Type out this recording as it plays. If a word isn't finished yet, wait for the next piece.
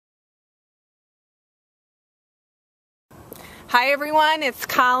Hi everyone, it's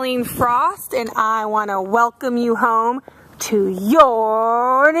Colleen Frost and I want to welcome you home to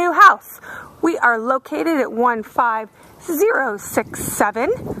your new house. We are located at 15067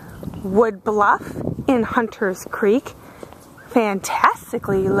 Woodbluff in Hunters Creek,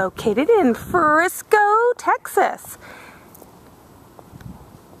 fantastically located in Frisco, Texas.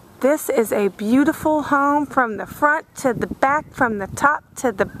 This is a beautiful home from the front to the back, from the top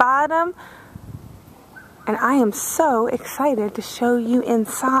to the bottom. And I am so excited to show you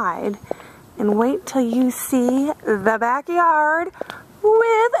inside. And wait till you see the backyard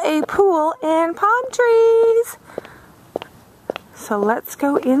with a pool and palm trees. So let's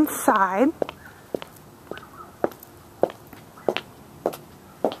go inside.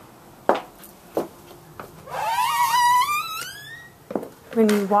 When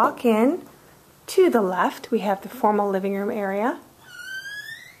you walk in, to the left, we have the formal living room area.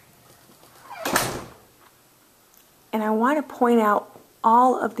 And I want to point out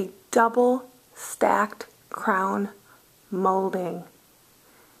all of the double stacked crown molding.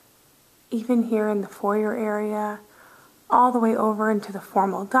 Even here in the foyer area, all the way over into the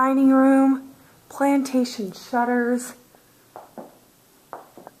formal dining room, plantation shutters.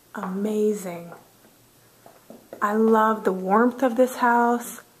 Amazing. I love the warmth of this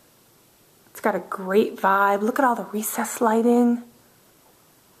house. It's got a great vibe. Look at all the recessed lighting.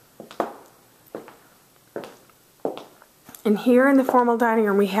 And here in the formal dining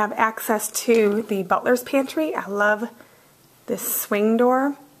room, we have access to the butler's pantry. I love this swing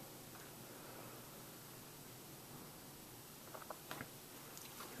door.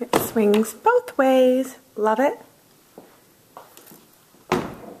 It swings both ways. Love it.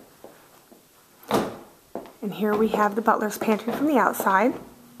 And here we have the butler's pantry from the outside,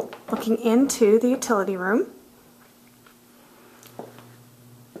 looking into the utility room.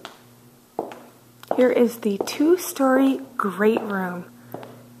 Here is the two-story great room.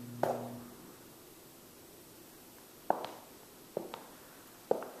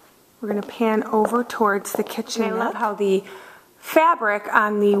 We're going to pan over towards the kitchen. I love how the fabric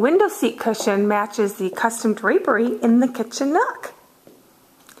on the window seat cushion matches the custom drapery in the kitchen nook.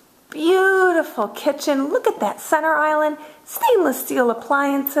 Beautiful kitchen. Look at that center island. Stainless steel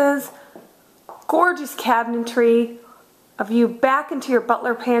appliances. Gorgeous cabinetry. A view back into your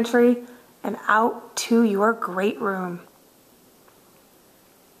butler pantry and out to your great room.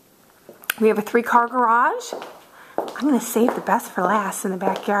 We have a 3-car garage. I'm going to save the best for last in the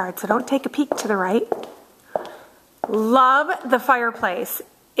backyard, so don't take a peek to the right. Love the fireplace.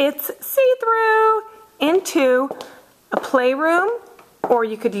 It's see-through into a playroom, or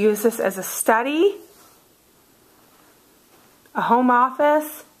you could use this as a study, a home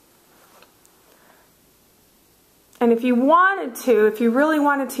office. And if you wanted to, if you really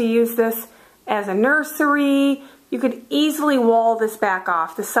wanted to use this as a nursery, you could easily wall this back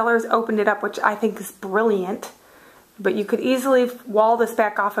off. The sellers opened it up, which I think is brilliant. But you could easily wall this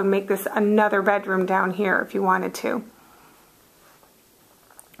back off and make this another bedroom down here if you wanted to.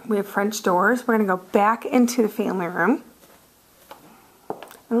 We have French doors. We're going to go back into the family room.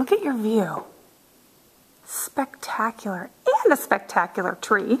 And look at your view. Spectacular. And a spectacular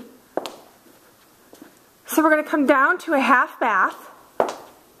tree. So we're going to come down to a half bath.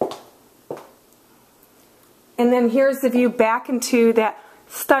 And then here's the view back into that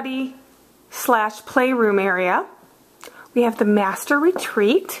study / playroom area. We have the master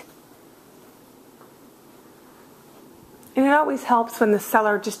retreat. And it always helps when the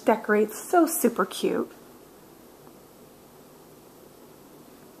seller just decorates so super cute.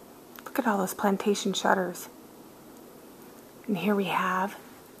 Look at all those plantation shutters. And here we have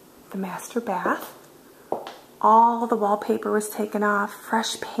the master bath. All the wallpaper was taken off,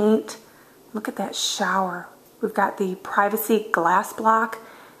 fresh paint. Look at that shower. We've got the privacy glass block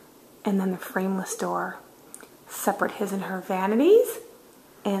and then the frameless door. Separate his and her vanities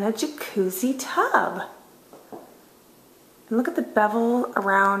and a jacuzzi tub. And look at the bevel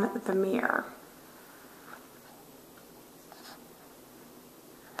around the mirror.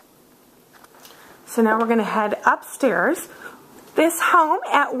 So now we're going to head upstairs. This home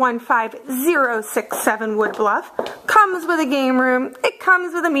at 15067 Woodbluff comes with a game room, it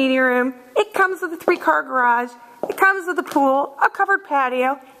comes with a media room, it comes with a 3-car garage, it comes with a pool, a covered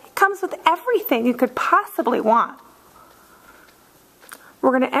patio, it comes with everything you could possibly want.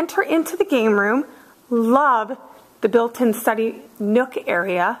 We're going to enter into the game room. Love the built-in study nook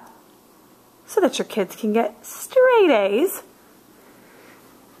area so that your kids can get straight A's.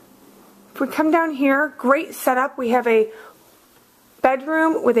 If we come down here, great setup. We have a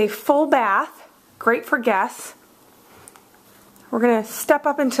bedroom with a full bath, great for guests. We're going to step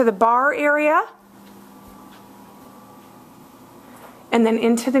up into the bar area. and then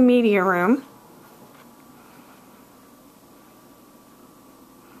into the media room.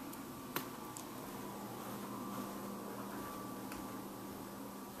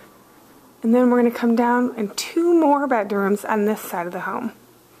 And then we're going to come down and 2 more bedrooms on this side of the home.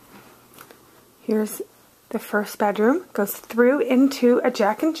 Here's the first bedroom, goes through into a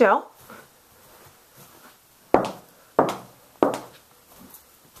Jack and Jill.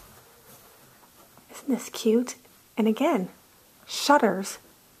 Isn't this cute? And again, shutters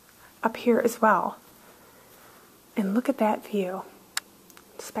up here as well. And look at that view.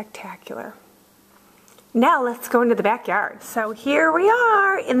 Spectacular. Now let's go into the backyard. So here we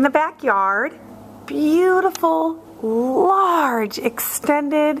are in the backyard. Beautiful, large,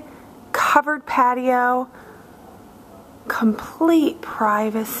 extended, covered patio. Complete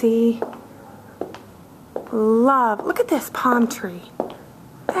privacy. Love. Look at this palm tree.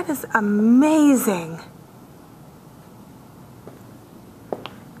 That is amazing.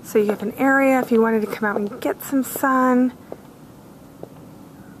 So you have an area if you wanted to come out and get some sun.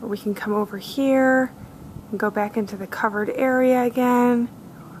 Or we can come over here and go back into the covered area again.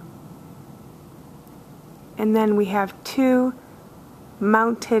 And then we have 2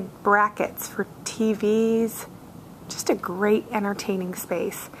 mounted brackets for TVs. Just a great entertaining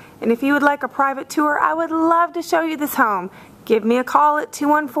space. And if you would like a private tour, I would love to show you this home. Give me a call at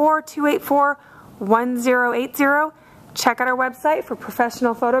 214-284-1080. Check out our website for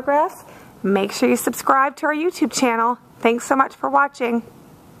professional photographs. Make sure you subscribe to our YouTube channel. Thanks so much for watching.